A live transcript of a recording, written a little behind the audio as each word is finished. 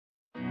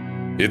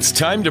It's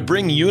time to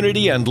bring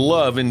unity and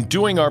love in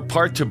doing our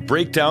part to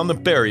break down the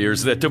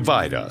barriers that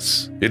divide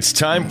us. It's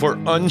time for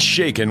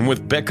Unshaken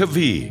with Becca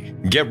V.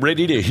 Get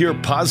ready to hear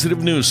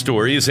positive news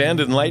stories and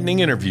enlightening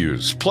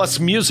interviews,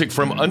 plus music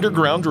from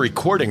underground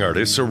recording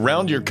artists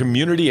around your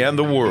community and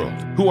the world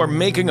who are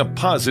making a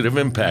positive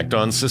impact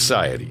on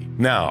society.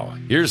 Now,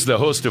 here's the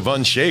host of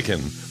Unshaken,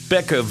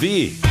 Becca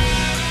V.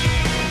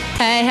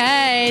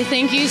 Hey,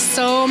 thank you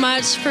so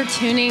much for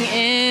tuning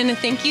in.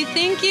 Thank you.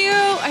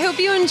 I hope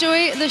you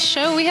enjoy the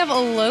show. We have a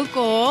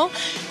local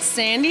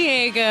San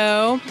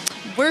Diego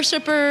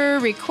worshiper,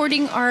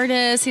 recording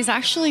artist. He's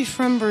actually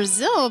from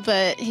Brazil,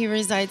 but he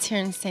resides here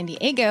in San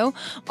Diego.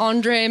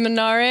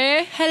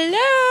 Monari.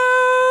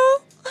 Hello.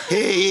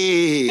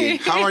 Hey,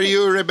 how are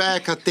you,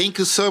 Rebecca? Thank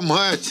you so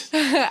much.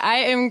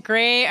 I am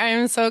great. I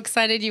am so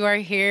excited you are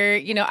here.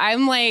 You know,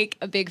 I'm like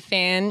a big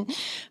fan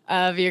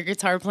of your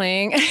guitar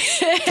playing.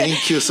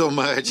 Thank you so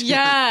much.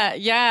 Yeah,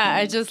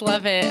 I just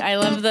love it. I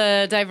love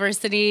the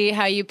diversity,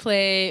 how you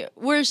play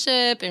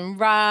worship and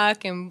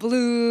rock and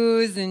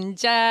blues and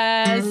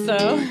jazz.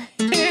 So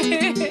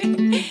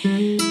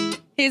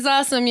he's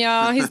awesome,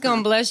 y'all. He's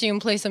gonna bless you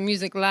and play some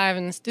music live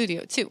in the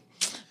studio too.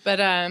 But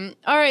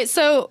all right,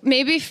 so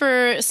maybe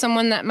for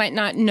someone that might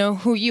not know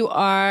who you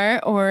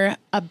are or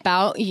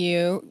about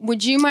you,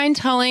 would you mind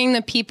telling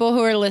the people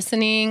who are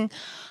listening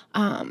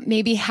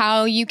maybe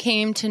how you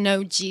came to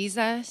know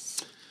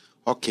Jesus?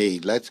 Okay,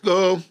 let's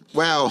go.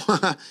 Well,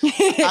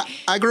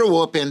 I grew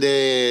up in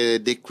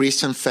the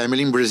Christian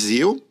family in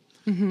Brazil.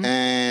 Mm-hmm.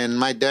 And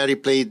my daddy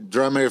played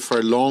drummer for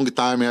a long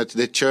time at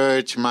the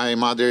church. My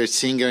mother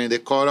singer in the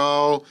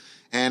choral.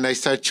 And I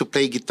started to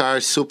play guitar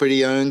super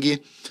young.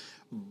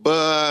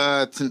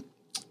 But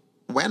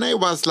when I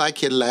was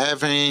like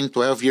 11,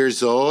 12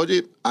 years old,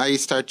 I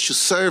started to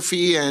surf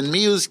and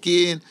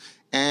music.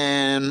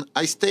 And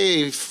I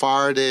stayed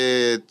far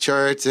the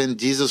church and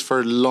Jesus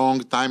for a long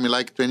time,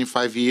 like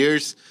 25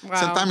 years. Wow.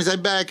 Sometimes I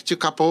back to a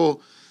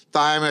couple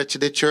time at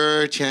the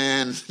church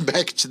and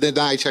back to the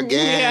night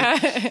again.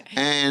 Yeah.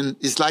 And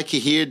it's like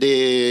here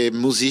the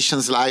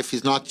musician's life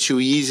is not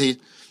too easy.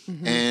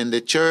 Mm-hmm. And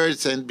the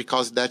church, and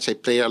because of that I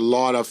play a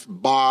lot of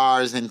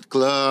bars and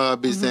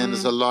clubs, mm-hmm. and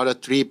there's a lot of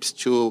trips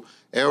to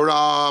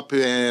Europe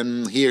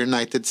and here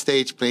United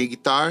States playing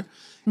guitar.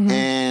 Mm-hmm.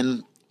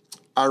 And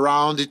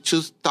around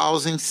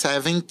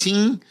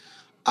 2017,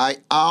 I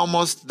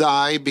almost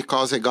died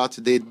because I got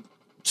the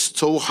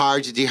so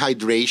hard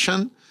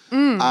dehydration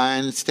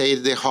and stayed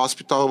in the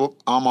hospital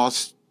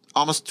almost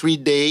 3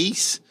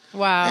 days.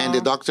 Wow! And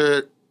the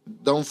doctor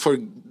don't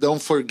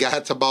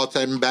forget about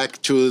I'm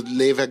back to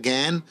live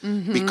again,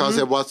 mm-hmm. because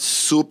it was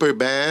super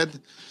bad.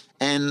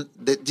 And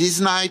this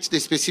night,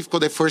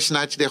 the first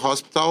night at the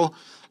hospital,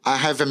 I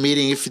have a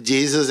meeting with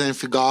Jesus and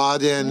with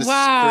God, and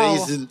wow.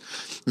 It's crazy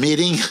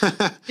meeting.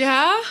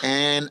 Yeah.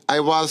 And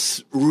I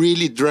was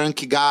really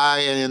drunk guy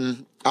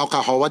and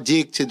alcohol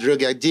addict,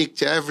 drug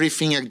addict,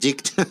 everything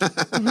addict.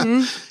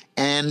 Mm-hmm.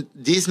 And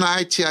this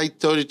night I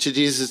told to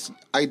Jesus,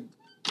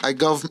 I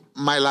give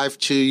my life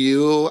to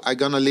you. I'm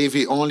going to live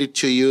it only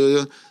to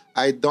you.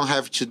 I don't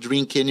have to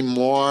drink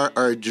anymore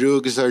or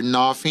drugs or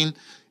nothing.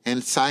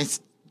 And since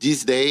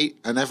this day,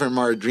 I never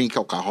more drink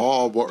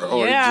alcohol or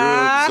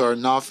drugs or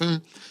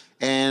nothing.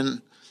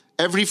 And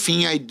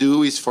everything I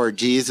do is for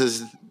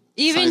Jesus.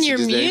 Even your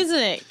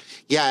music.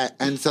 Yeah,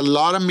 and it's a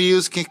lot of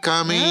music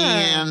coming,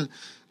 and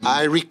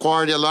I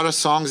record a lot of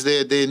songs,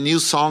 the new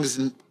songs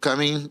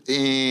coming,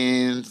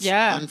 and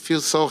I feel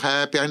so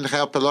happy. I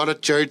help a lot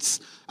of churches,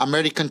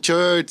 American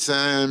church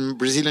and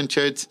Brazilian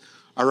church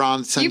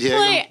around San Diego.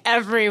 You play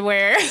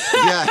everywhere.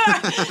 Yeah.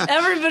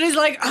 Everybody's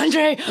like,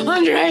 Andre.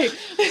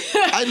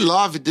 I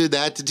love to do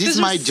that. This is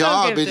my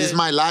job. It is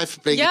my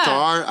life. Play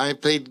guitar. I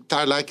played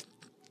guitar like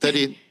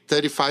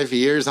 35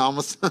 years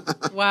almost.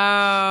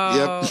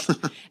 Wow.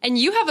 Yep. And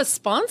you have a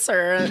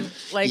sponsor.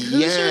 Like,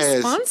 who's your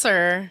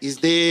sponsor? It's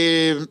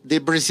the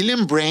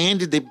Brazilian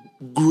brand, the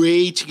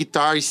great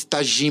guitar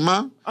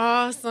Tajima.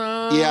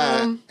 Awesome.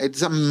 Yeah,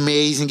 it's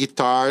amazing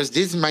guitars.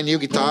 This is my new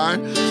guitar.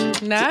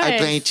 Nice. I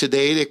play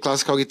today the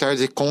classical guitar,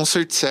 the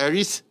concert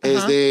series,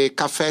 is the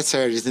Café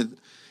series.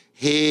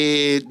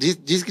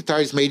 This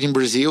guitar is made in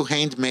Brazil,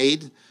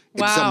 handmade.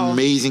 Wow. It's an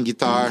amazing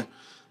guitar.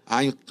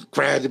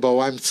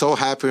 Incredible. I'm so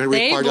happy to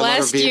record a lot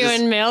of videos. They blessed you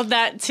and mailed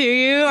that to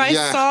you. I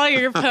saw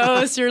your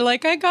post. You're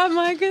like, I got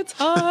my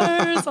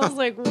guitars. I was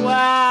like,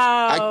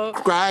 wow.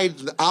 I cried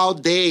all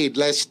day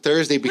last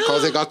Thursday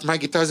because I got my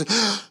guitars.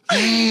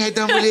 Hey, I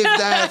don't believe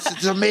that.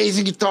 It's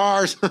amazing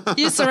guitars.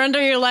 You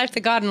surrender your life to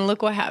God and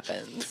look what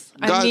happens.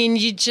 I mean,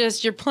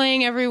 you're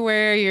playing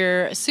everywhere.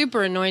 You're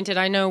super anointed.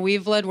 I know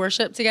we've led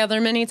worship together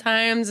many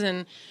times,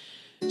 and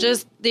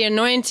just the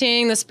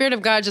anointing, the Spirit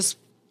of God just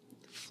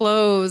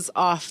flows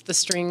off the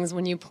strings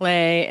when you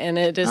play, and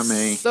it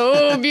is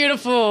so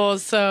beautiful.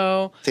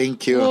 So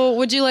thank you. Well,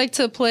 would you like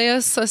to play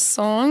us a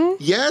song?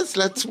 Yes,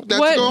 let's go.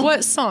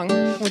 What song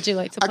would you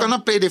like to play? I'm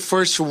gonna play the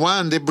first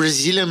one, the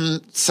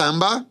Brazilian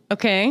samba.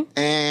 Okay.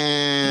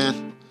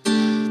 And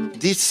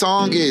This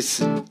song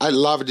I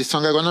love this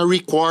song. I'm going to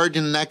record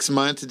next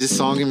month this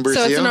song in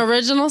Brazil. So it's an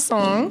original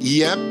song?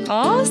 Yep.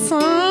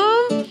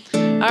 Awesome.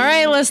 All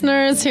right,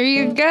 listeners, here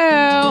you go.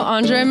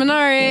 Andre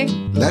Monari.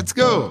 Let's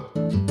go.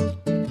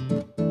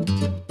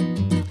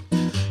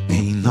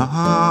 Em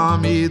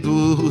nome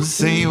do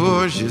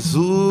Senhor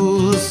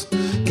Jesus,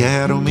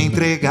 quero me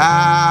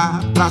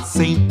entregar para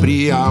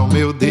sempre ao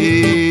meu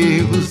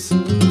Deus.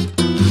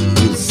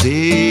 Eu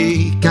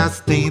sei que as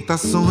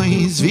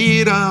tentações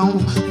virão,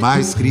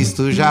 mas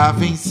Cristo já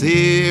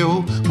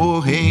venceu,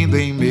 morrendo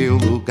em meu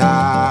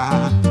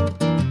lugar.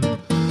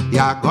 E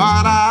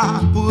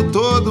agora, por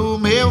todo o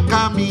meu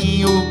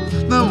caminho,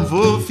 não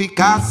vou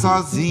ficar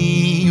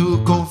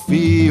sozinho,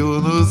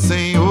 confio no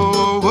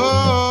Senhor.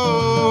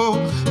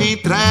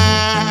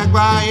 Entrego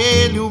a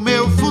Ele o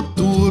meu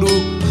futuro,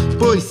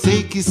 pois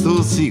sei que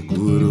estou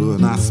seguro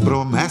nas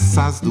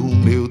promessas do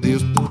meu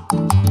Deus.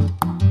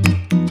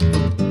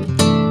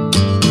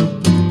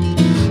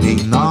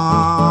 Em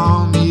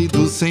nome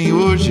do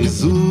Senhor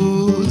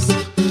Jesus,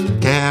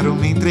 quero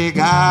me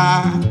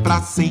entregar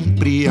para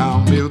sempre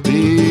ao meu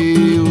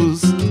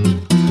Deus.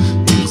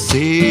 Eu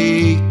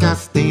sei que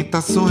as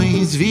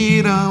tentações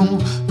virão,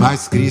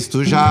 mas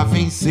Cristo já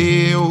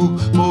venceu,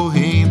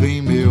 morrendo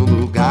em meu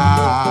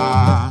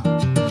lugar.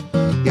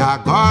 E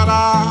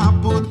agora,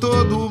 por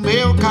todo o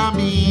meu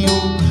caminho,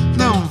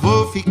 não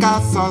vou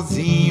ficar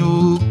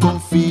sozinho,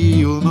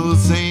 confio no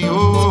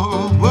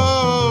Senhor.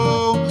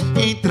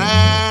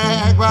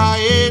 Entrego a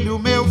Ele o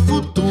meu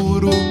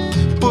futuro,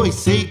 pois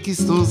sei que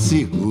estou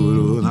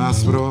seguro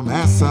nas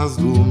promessas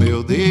do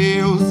meu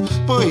Deus.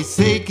 Pois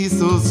sei que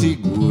estou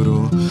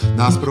seguro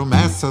nas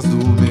promessas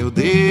do meu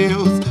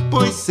Deus.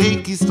 Pois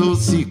sei que estou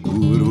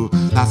seguro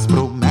nas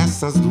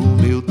promessas do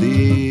meu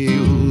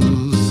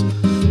Deus.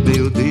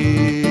 Meu Deus.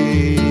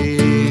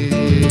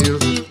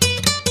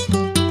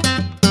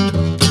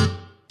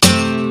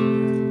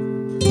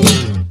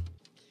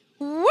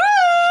 Woo!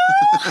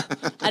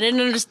 I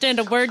didn't understand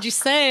a word you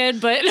said,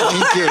 but...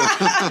 Thank you.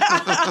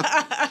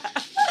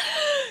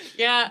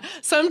 Yeah,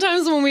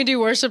 sometimes when we do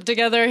worship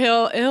together,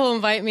 he'll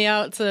invite me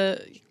out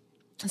to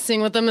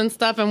sing with him and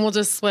stuff, and we'll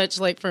just switch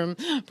like from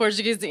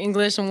Portuguese to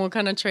English, and we'll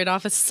kind of trade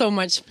off. It's so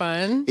much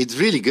fun. It's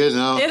really good,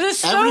 no? It is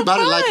so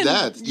Everybody fun. like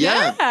that.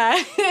 Yeah.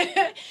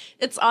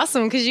 It's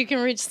awesome because you can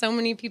reach so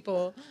many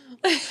people.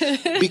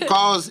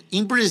 Because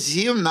in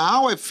Brazil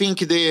now, I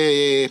think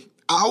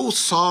all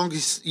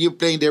songs you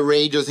play in the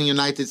radios in the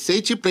United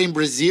States, you play in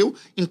Brazil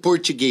in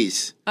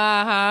Portuguese.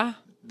 Uh-huh.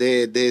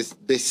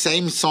 The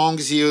same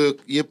songs you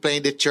play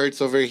in the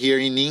church over here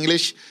in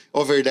English,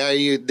 over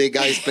there the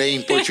guys play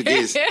in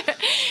Portuguese.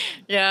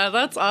 Yeah,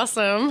 that's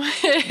awesome.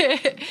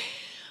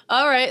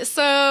 All right,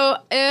 so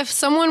if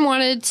someone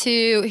wanted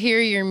to hear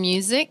your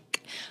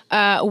music,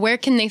 where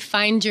can they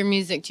find your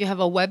music? Do you have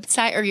a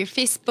website or your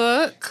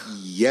Facebook?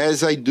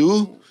 Yes, I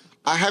do.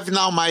 I have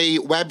now my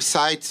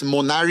website,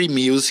 Monari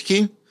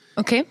Music.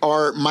 Okay.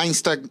 Or my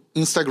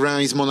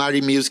Instagram is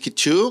Monari Music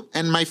too.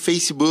 And my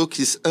Facebook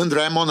is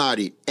Andre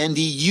Monari. And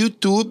the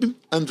YouTube,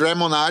 Andre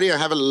Monari, I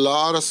have a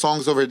lot of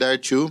songs over there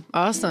too.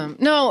 Awesome.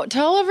 No,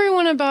 tell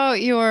everyone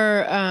about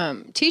your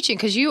teaching,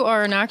 because you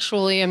are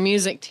actually a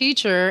music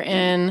teacher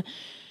and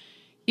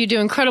you do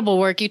incredible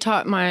work. You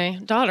taught my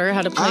daughter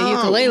how to play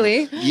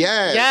ukulele.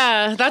 Yes.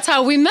 Yeah, that's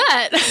how we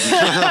met.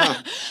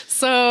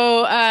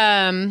 So,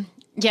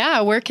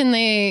 yeah, where can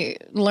they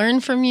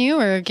learn from you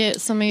or get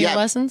some of your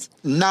lessons?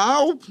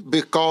 Now,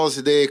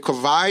 because the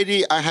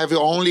COVID, I have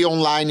only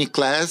online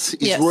class.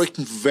 It's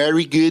working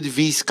very good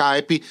via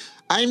Skype.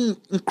 I'm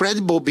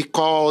incredible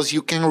because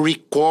you can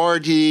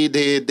record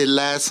the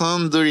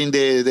lesson during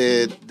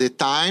the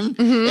time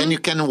and you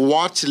can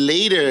watch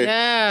later.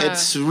 Yeah.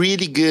 It's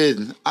really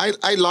good.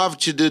 I love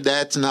to do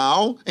that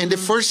now. And the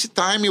first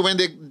time when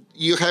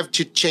you have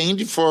to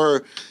change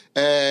for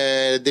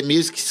the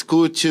music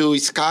school to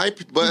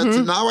Skype, but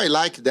now I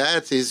like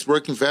that. It's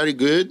working very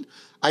good.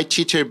 I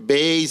teach her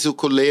bass,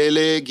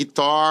 ukulele,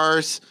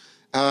 guitars,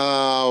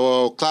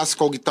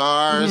 classical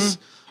guitars,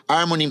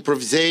 harmony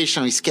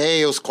improvisation,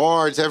 scales,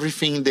 chords,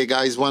 everything the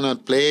guys want to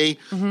play.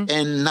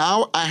 And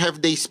now I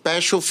have the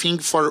special thing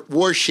for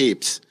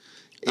worships.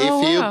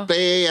 If you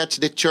play at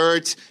the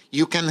church,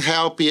 you can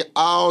help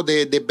all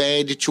the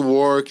band to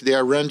work, the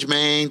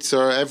arrangements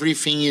or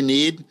everything you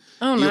need.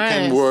 Oh, you nice.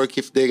 can work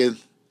if they...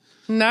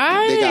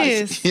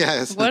 Nice.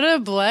 Yes. What a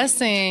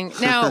blessing.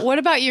 Now, what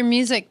about your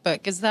music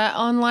book? Is that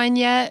online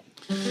yet?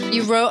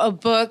 You wrote a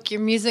book,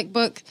 your music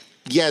book?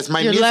 Yes,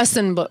 your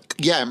lesson book.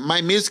 Yeah,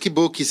 my music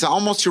book is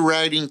almost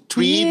ready in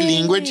 3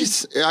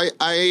 languages.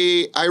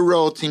 I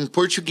wrote in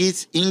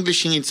Portuguese,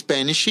 English, and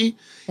Spanish.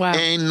 Wow.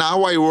 And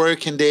now I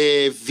work in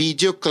the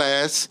video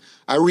class.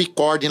 I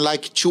record in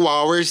like 2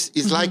 hours.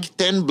 It's like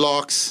 10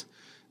 blocks,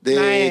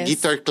 the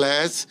guitar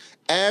class.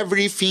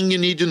 Everything you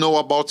need to know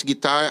about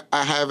guitar,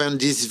 I have in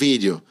this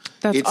video.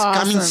 That's it's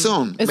awesome. coming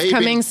soon. It's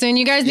coming soon.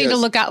 You guys need to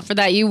look out for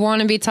that. You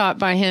want to be taught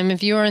by him.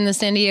 If you are in the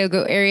San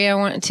Diego area, I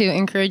want to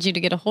encourage you to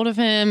get a hold of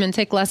him and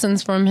take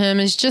lessons from him.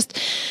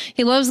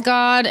 He loves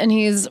God, and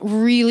he's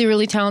really,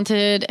 really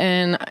talented.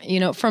 And,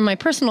 from my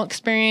personal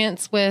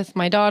experience with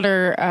my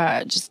daughter,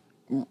 just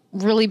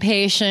really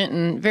patient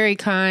and very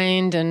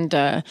kind,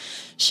 and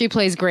she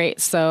plays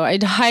great. So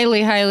I'd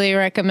highly, highly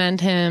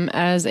recommend him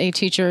as a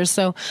teacher.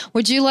 So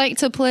would you like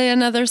to play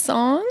another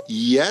song?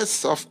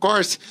 Yes, of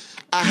course.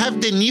 I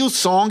have the new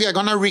song I'm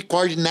gonna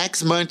record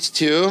next month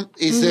too.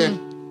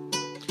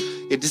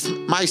 It is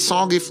my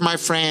song with my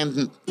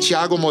friend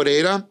Thiago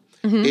Moreira.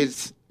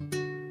 It's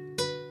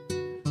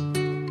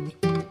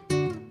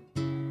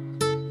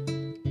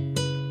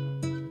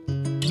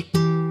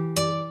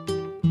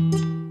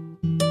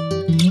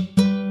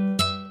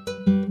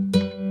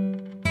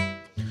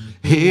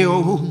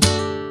Eu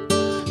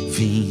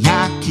vim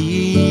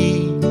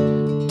aqui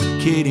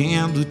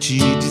querendo te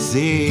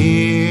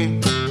dizer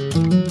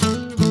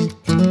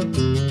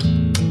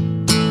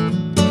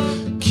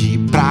que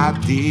pra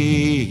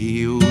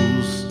Deus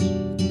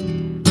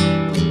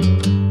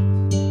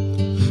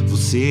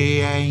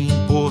você é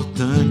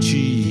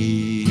importante.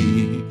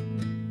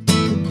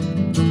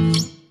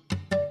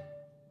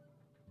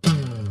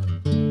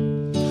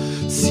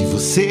 Se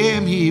você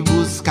me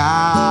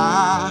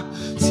buscar,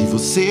 se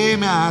você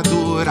me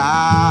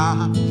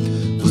adorar,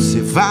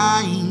 você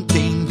vai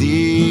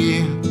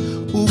entender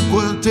o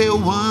quanto eu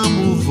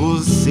amo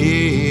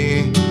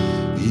você.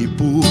 E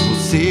por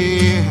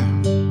você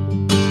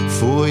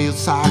foi o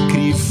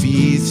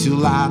sacrifício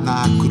lá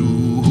na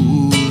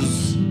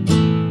cruz.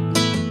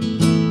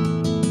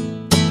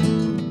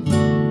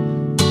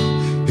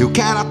 Eu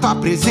quero a tua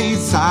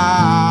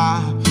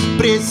presença,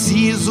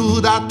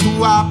 preciso da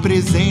tua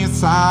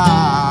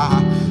presença,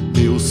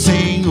 meu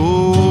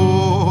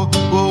Senhor.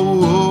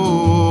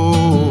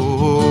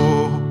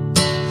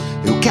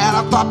 Eu quero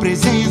a tua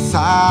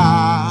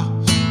presença,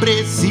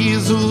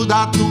 preciso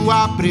da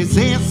tua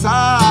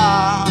presença.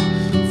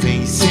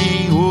 Vem,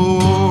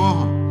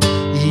 Senhor,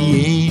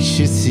 e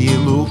enche esse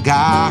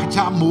lugar de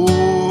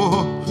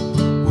amor.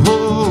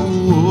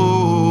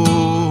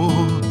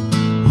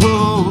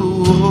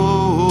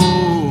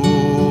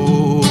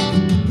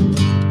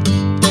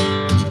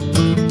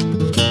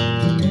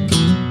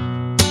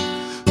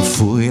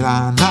 Foi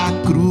lá na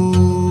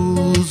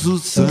cruz o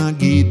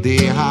sangue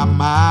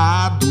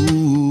derramado,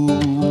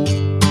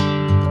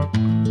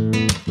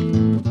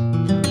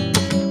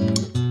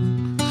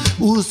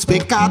 os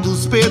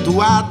pecados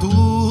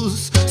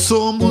perdoados,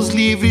 somos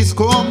livres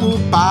como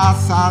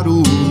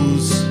pássaros.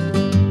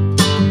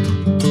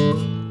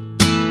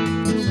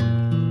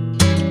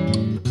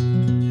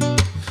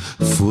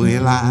 Foi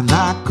lá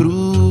na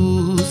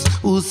cruz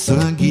o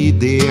sangue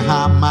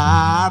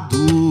derramado,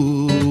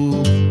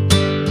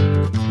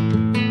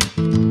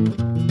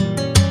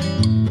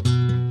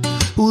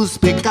 os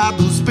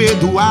pecados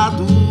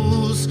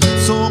perdoados,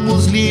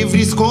 somos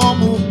livres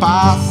como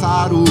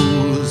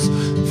pássaros.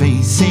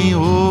 Vem,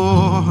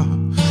 Senhor,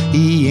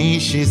 e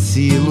enche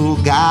esse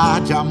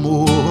lugar de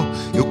amor.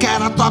 Eu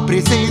quero a tua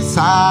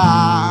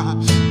presença,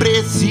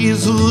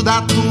 preciso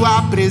da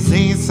tua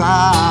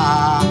presença,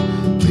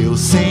 meu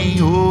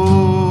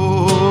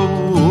Senhor.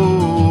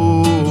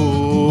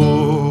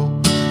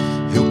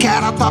 Eu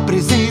quero a tua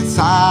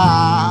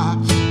presença,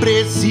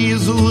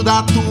 preciso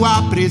da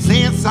tua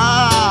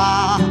presença.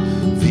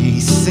 Vem,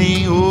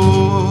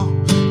 Senhor,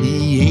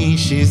 e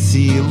enche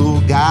esse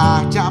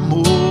lugar de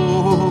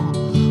amor.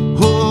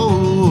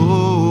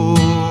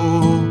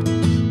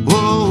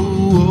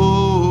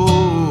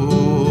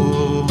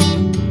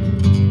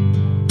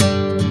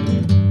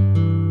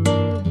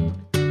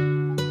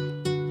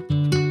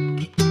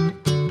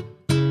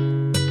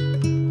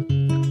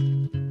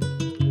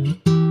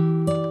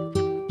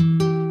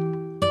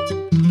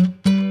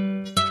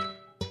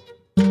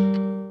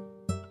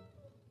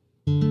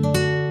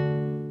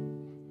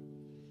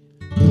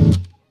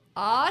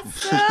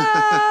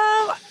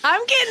 Awesome!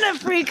 I'm getting a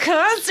free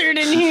concert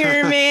in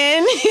here,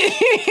 man.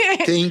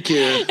 Thank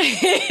you.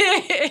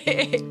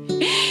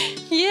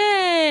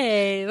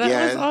 Yay! That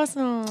was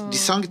awesome. The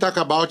song talk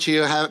about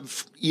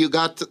you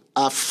got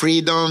a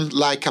freedom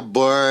like a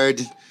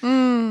bird.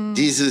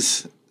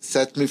 Jesus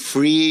set me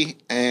free,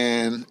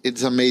 and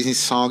it's an amazing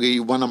song.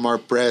 You want more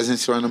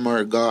presence, you want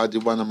more God, you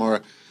want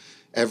more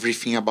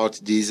everything about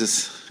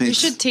Jesus. You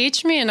should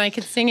teach me and I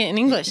could sing it in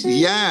English.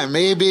 Yeah,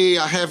 maybe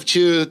I have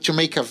to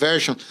make a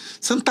version.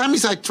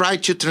 Sometimes I try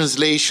to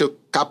translate a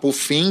couple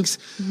things,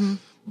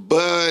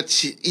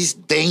 but it's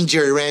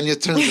danger when you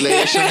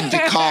translation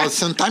because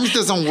sometimes it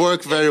doesn't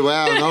work very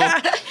well, no?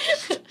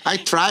 I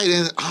tried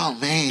and, oh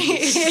man,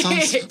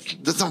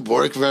 it doesn't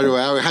work very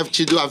well. I have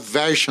to do a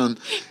version.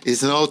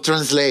 It's no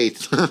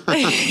translate.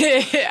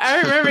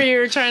 I remember you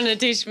were trying to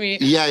teach me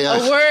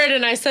a word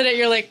and I said it,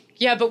 you're like,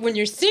 yeah, but when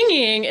you're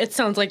singing, it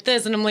sounds like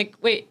this. And I'm like,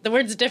 wait, the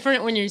word's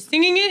different when you're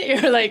singing it?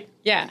 You're like,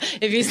 yeah,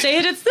 if you say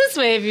it, it's this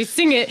way. If you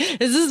sing it,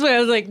 it's this way. I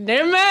was like,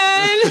 never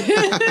mind.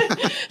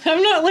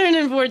 I'm not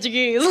learning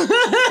Portuguese.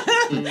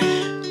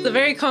 It's a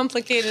very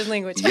complicated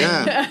language.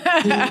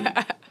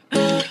 Yeah.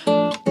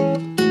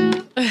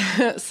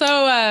 So,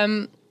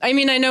 I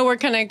mean, I know we're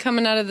kind of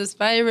coming out of this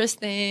virus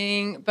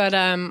thing, but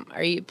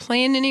are you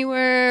playing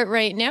anywhere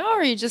right now,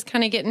 or are you just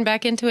kind of getting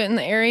back into it in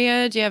the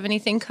area? Do you have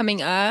anything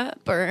coming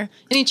up, or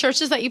any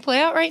churches that you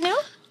play at right now?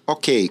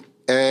 Okay.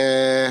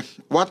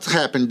 What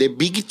happened? The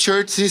big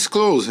church is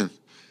closing.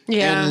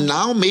 Yeah. And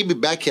now maybe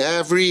back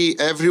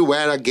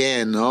everywhere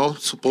again, no?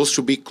 Supposed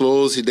to be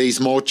closed, the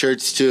small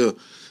church too.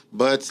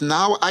 But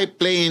now I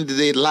play in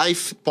the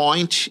Life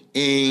Point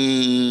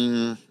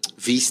in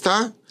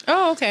Vista.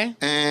 Oh, okay.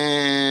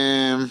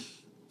 And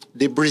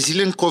the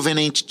Brazilian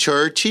Covenant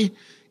Church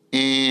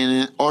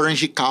in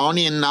Orange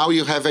County. And now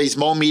you have a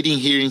small meeting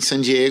here in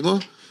San Diego.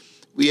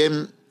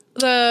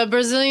 The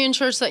Brazilian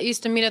church that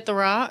used to meet at the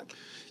Rock?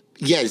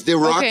 Yes, the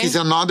Rock is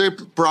another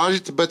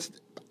project, but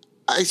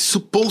I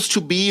supposed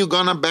to be you're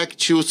gonna back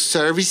to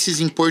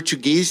services in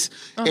Portuguese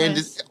and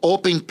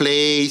open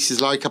places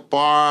like a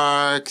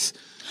parks.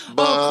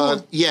 But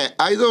cool. yeah,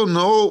 I don't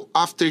know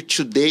after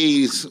 2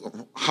 days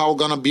how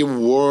gonna be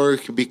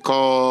work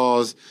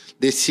because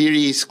the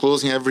city is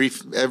closing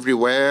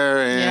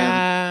everywhere. And,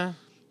 Yeah.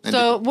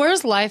 So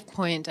where's Life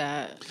Point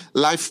at?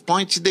 Life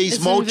Point, the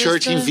small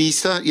church in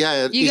Vista.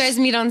 Yeah. You guys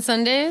meet on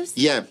Sundays?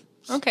 Yeah.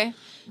 Okay.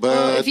 But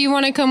well, if you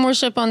want to come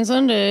worship on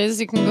Sundays,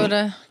 you can go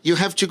to... You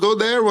have to go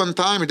there one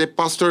time. The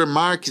Pastor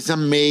Mark is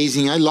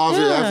amazing. I love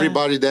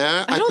everybody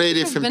there. I don't think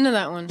I've been to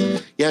that one.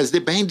 Yes, the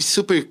band is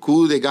super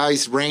cool. The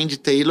guys, Randy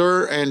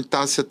Taylor and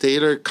Tassia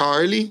Taylor.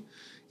 Carly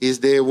is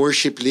the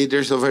worship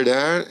leaders over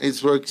there.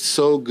 It's worked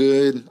so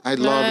good. I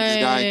love this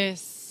guy.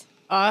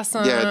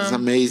 Awesome. Yeah, it's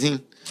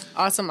amazing.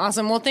 Awesome.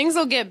 Well, things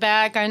will get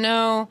back. I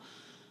know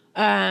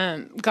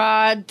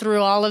God,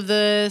 through all of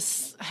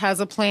this,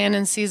 has a plan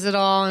and sees it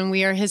all, and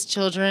we are his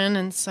children.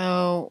 And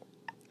so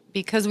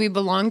because we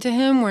belong to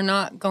him, we're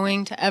not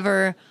going to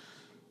ever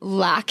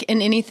lack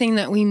in anything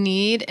that we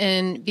need.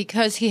 And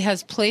because he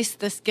has placed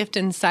this gift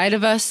inside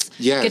of us,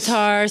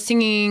 guitar,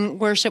 singing,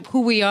 worship,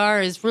 who we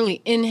are is really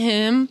in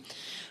him.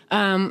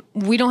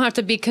 We don't have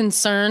to be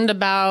concerned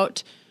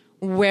about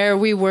where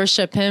we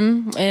worship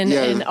him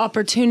and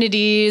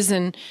opportunities.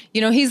 And,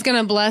 you know, he's going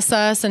to bless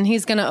us and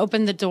he's going to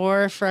open the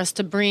door for us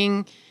to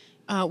bring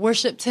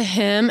worship to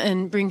him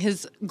and bring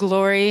his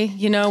glory.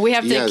 You know, we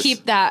have to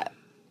keep that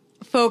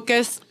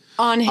focus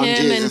on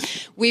him, and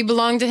we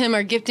belong to him.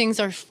 Our giftings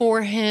are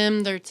for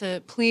him. They're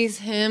to please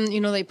him. You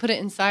know, he put it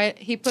inside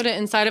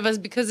of us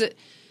because it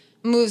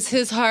moves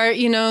his heart,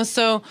 you know.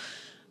 So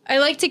I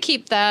like to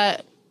keep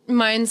that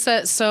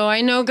mindset. So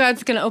I know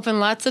God's going to open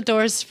lots of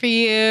doors for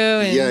you,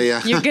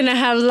 and you're going to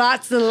have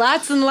lots and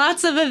lots and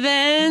lots of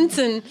events,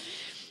 and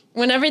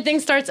when everything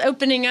starts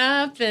opening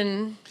up,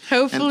 and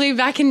hopefully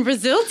back in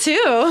Brazil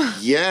too.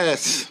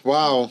 Yes.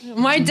 Wow.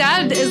 My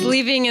dad is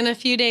leaving in a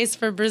few days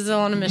for Brazil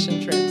on a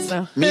mission trip.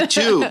 So me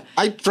too.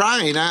 I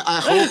trying.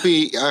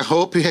 I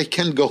hope I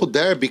can go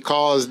there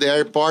because the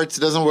airport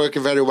doesn't work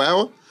very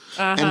well.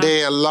 And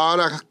there are a lot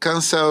of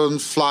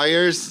canceled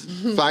flights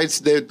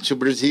there to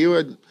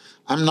Brazil.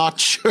 I'm not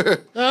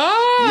sure.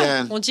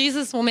 Well,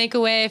 Jesus will make a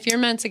way. If you're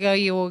meant to go,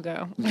 you will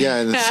go.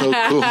 Yeah, that's so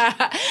cool.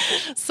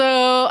 So,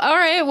 all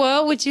right.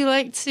 Well, would you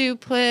like to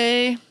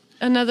play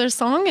another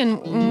song?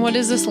 And what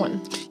is this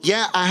one?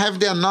 Yeah, I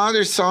have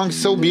another song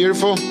so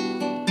beautiful.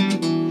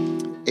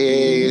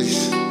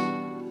 Is...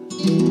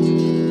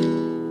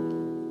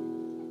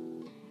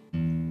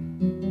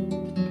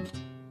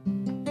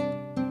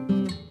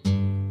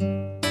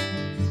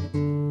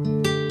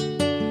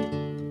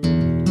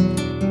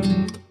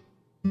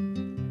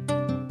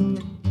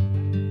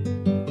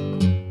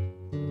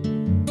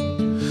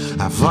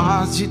 A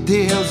voz de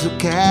Deus eu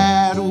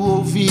quero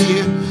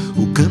ouvir,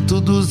 o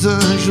canto dos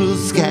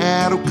anjos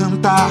quero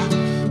cantar.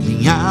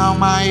 Minha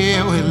alma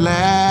eu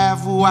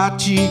elevo a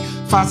ti,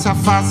 face a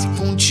face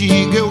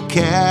contigo eu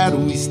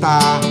quero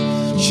estar.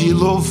 Te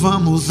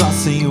louvamos, ó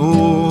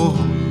Senhor,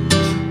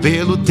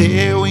 pelo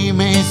teu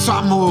imenso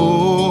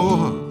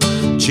amor.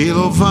 Te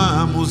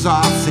louvamos,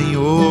 ó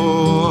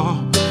Senhor,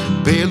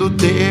 pelo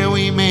teu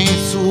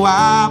imenso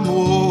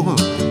amor.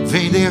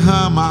 Vem,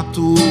 derrama a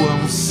tua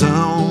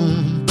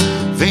unção,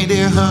 vem,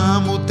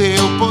 derrama o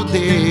teu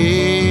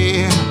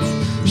poder.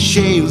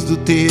 Cheios do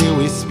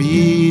teu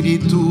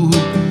Espírito,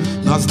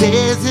 nós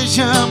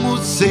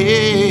desejamos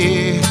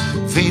ser.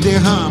 Vem,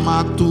 derrama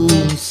a tua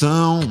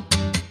unção,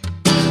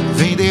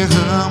 vem,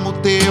 derrama o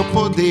teu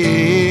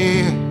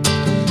poder.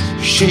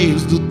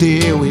 Cheios do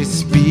teu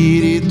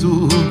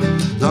Espírito,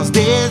 nós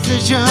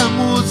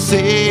desejamos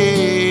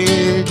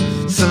ser.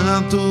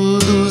 Santo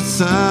dos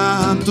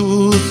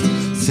santos,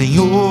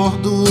 Senhor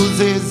dos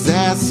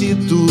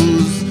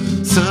exércitos.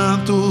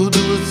 Santo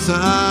dos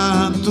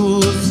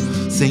santos,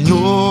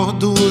 Senhor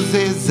dos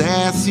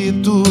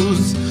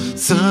exércitos.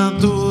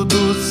 Santo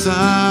dos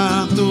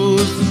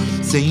santos,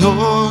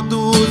 Senhor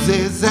dos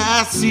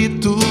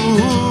exércitos.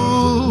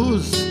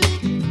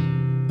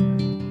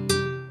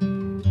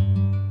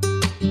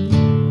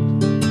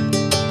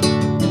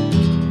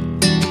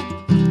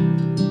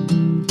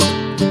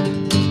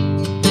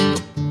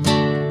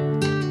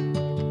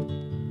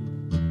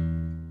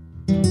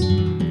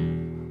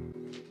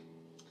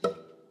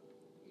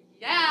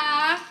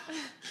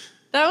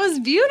 that was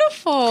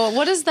beautiful.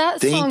 What is that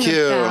Thank song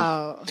you.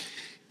 about?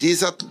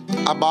 This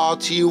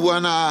about you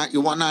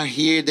wanna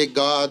hear the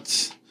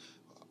gods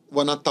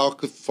wanna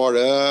talk for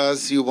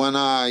us.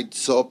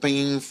 It's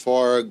open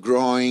for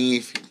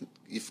growing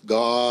if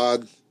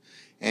God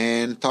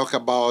and talk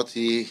about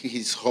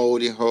He's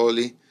holy.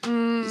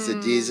 He's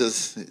a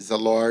Jesus. He's a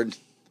Lord.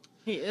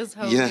 He is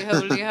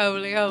holy,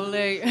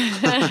 holy.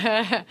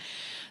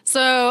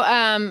 So,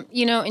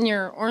 in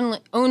your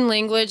own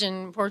language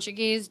in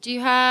Portuguese, do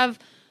you have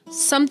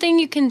something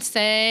you can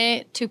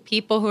say to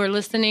people who are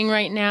listening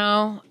right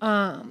now,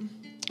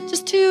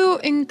 just to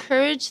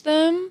encourage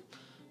them,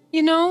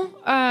 in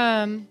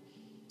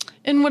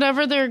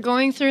whatever they're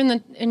going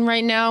through in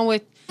right now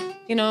with,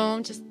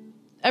 just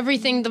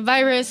everything, the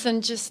virus,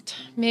 and just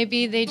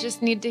maybe they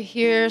just need to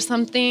hear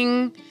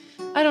something.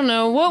 I don't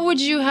know. What would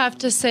you have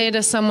to say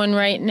to someone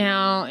right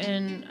now,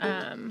 and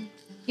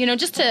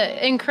just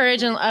to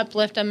encourage and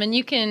uplift them? And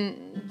you can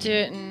do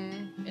it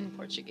in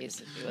Portuguese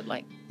if you would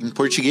like. In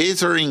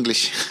Português or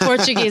English?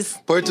 Português.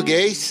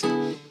 Português.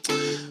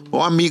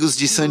 Bom, amigos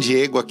de San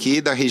Diego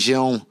aqui, da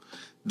região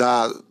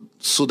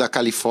sul da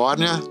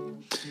Califórnia.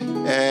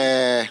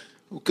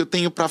 O que eu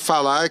tenho para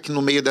falar é que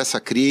no meio dessa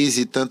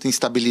crise, tanta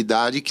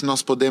instabilidade, que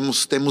nós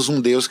temos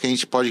um Deus que a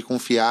gente pode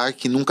confiar,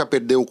 que nunca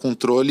perdeu o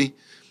controle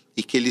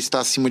e que Ele está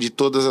acima de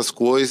todas as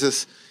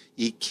coisas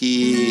e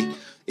que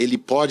Ele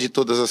pode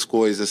todas as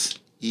coisas.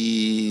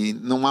 E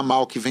não há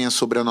mal que venha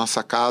sobre a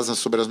nossa casa,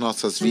 sobre as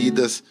nossas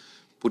vidas,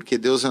 porque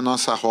Deus é a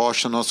nossa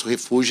rocha, nosso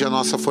refúgio e a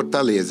nossa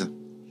fortaleza.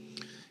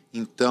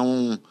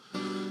 Então,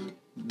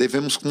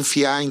 devemos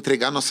confiar,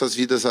 entregar nossas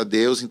vidas a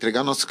Deus,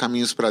 entregar nossos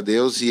caminhos para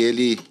Deus, e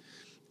Ele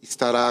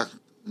estará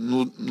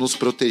nos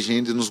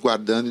protegendo, nos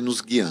guardando e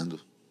nos guiando.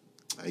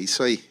 É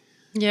isso aí.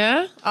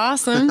 Yeah,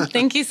 awesome.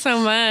 Thank you so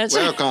much.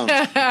 Welcome.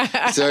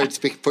 Sorry to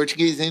speak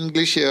Portuguese and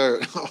English here.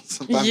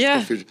 Sometimes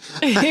Yeah.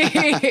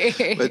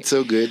 But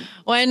so good.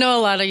 Well, I know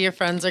a lot of your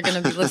friends are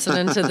going to be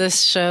listening to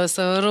this show,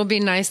 so it'll be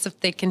nice if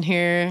they can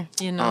hear,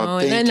 and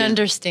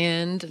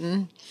understand.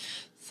 And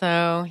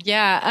so,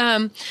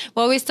 yeah.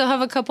 Well, we still have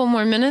a couple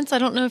more minutes. I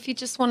don't know if you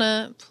just want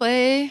to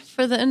play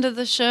for the end of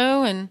the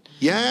show, and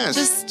yes,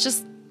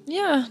 just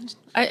yeah.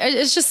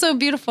 It's just so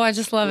beautiful. I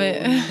just love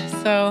it.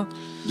 So.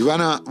 Do you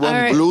want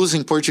blues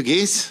in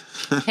Portuguese?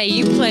 Hey,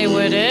 you play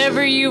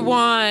whatever you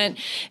want.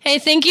 Hey,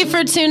 thank you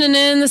for tuning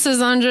in. This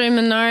is Andre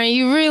Monari.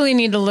 You really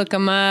need to look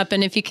him up.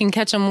 And if you can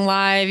catch him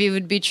live, you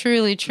would be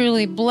truly,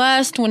 truly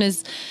blessed. When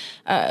his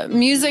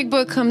music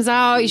book comes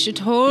out, you should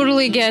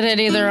totally get it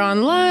either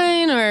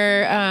online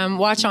or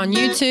watch on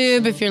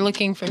YouTube. If you're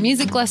looking for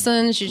music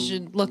lessons, you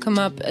should look him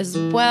up as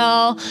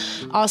well.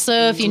 Also,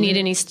 if you need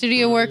any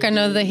studio work, I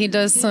know that he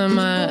does some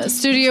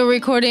studio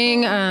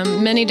recording,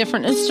 many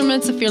different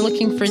instruments if you're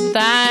looking for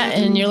that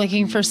and you're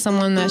looking for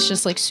someone that's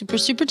just like super,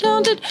 super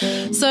talented.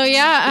 So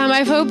yeah,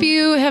 I hope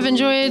you have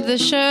enjoyed the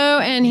show,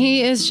 and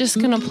he is just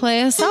going to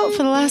play us out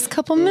for the last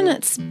couple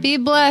minutes. Be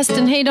blessed,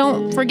 and hey,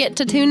 don't forget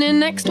to tune in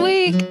next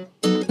week.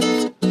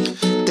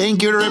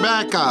 Thank you,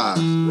 Rebecca.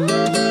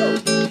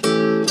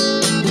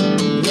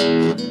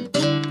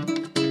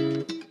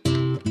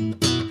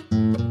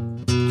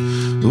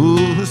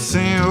 O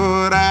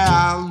Senhor é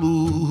a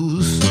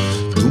luz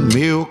do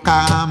meu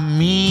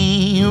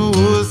caminho.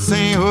 O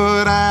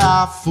Senhor é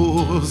a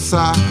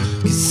força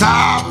que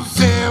salva o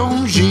seu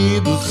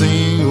ungido,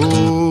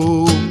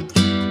 Senhor,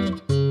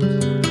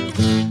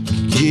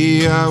 que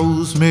guia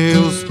os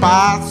meus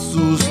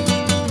passos.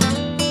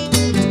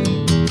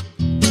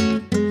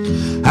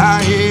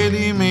 A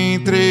Ele me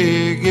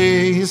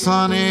entreguei,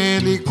 só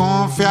nele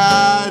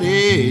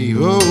confiarei.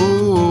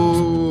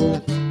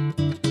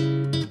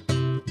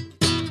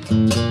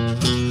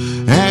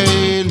 É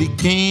Ele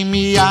quem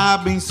me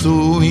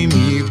abençoa e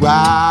me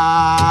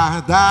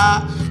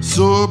guarda.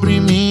 Sobre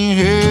mim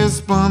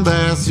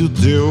resplandece o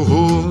teu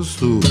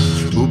rosto,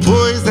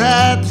 pois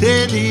é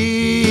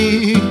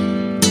dele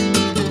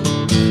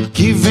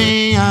que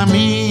vem a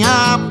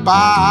minha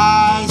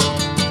paz.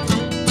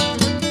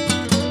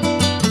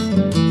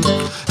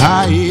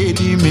 A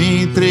Ele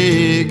me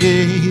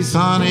entreguei,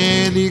 só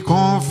nele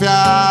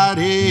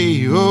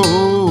confiarei.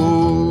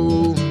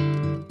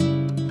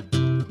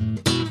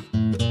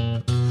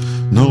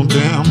 Não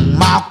tem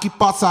mal que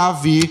possa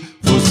vir,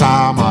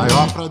 força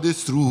maior pra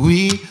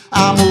destruir.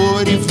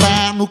 Amor e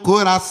fé no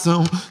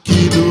coração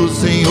que do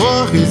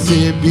Senhor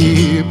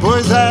recebi,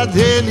 pois é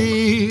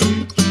dele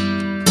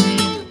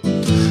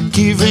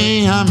que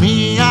vem a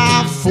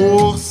minha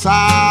força.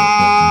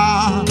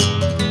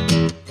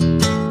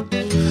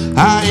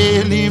 A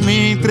Ele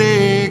me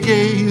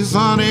entreguei,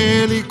 só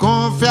nele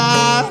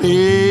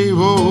confiarei.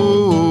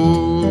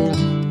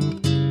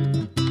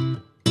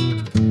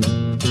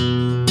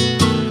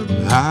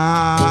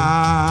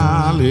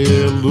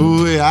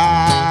 Aleluia,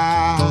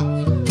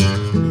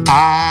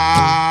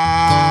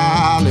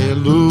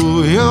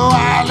 aleluia,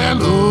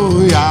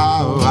 aleluia,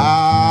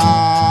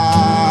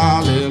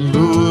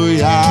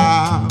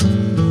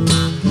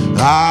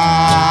 aleluia.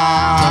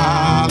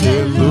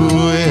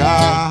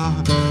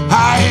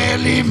 A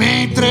Ele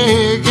me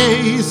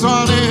entreguei,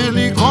 só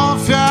nele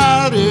confiarei.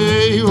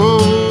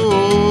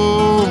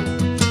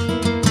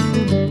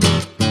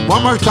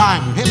 One more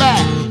time. Hey,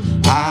 back.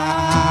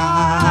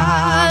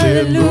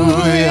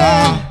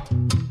 Hallelujah.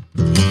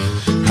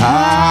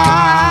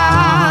 Hallelujah.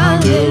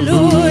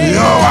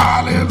 Oh,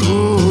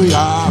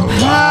 hallelujah.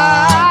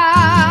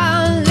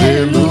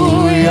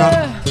 Hallelujah.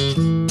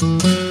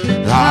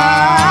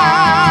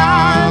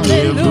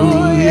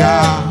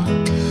 Hallelujah.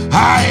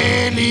 A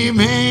Ele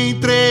me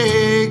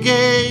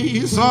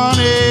entreguei, só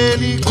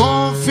nele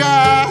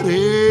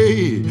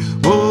confiarei.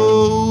 Oh,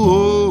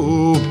 oh, oh.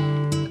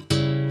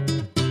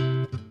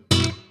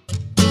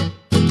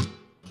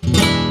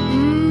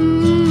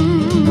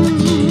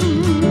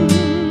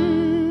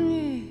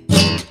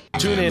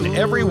 Tune in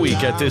every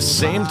week at this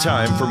same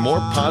time for more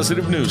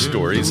positive news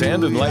stories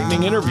and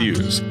enlightening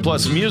interviews,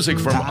 plus music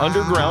from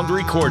underground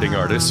recording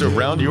artists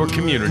around your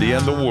community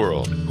and the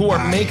world who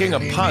are making a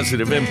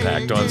positive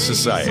impact on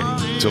society.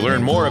 To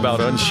learn more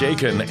about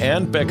Unshaken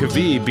and Becca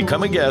V,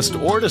 become a guest,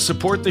 or to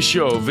support the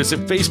show,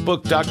 visit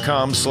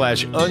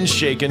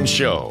facebook.com/Unshaken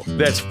Show.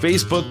 That's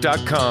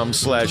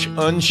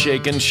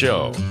facebook.com/Unshaken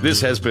Show.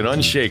 This has been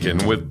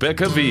Unshaken with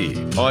Becca V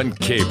on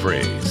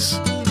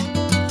KPRZ.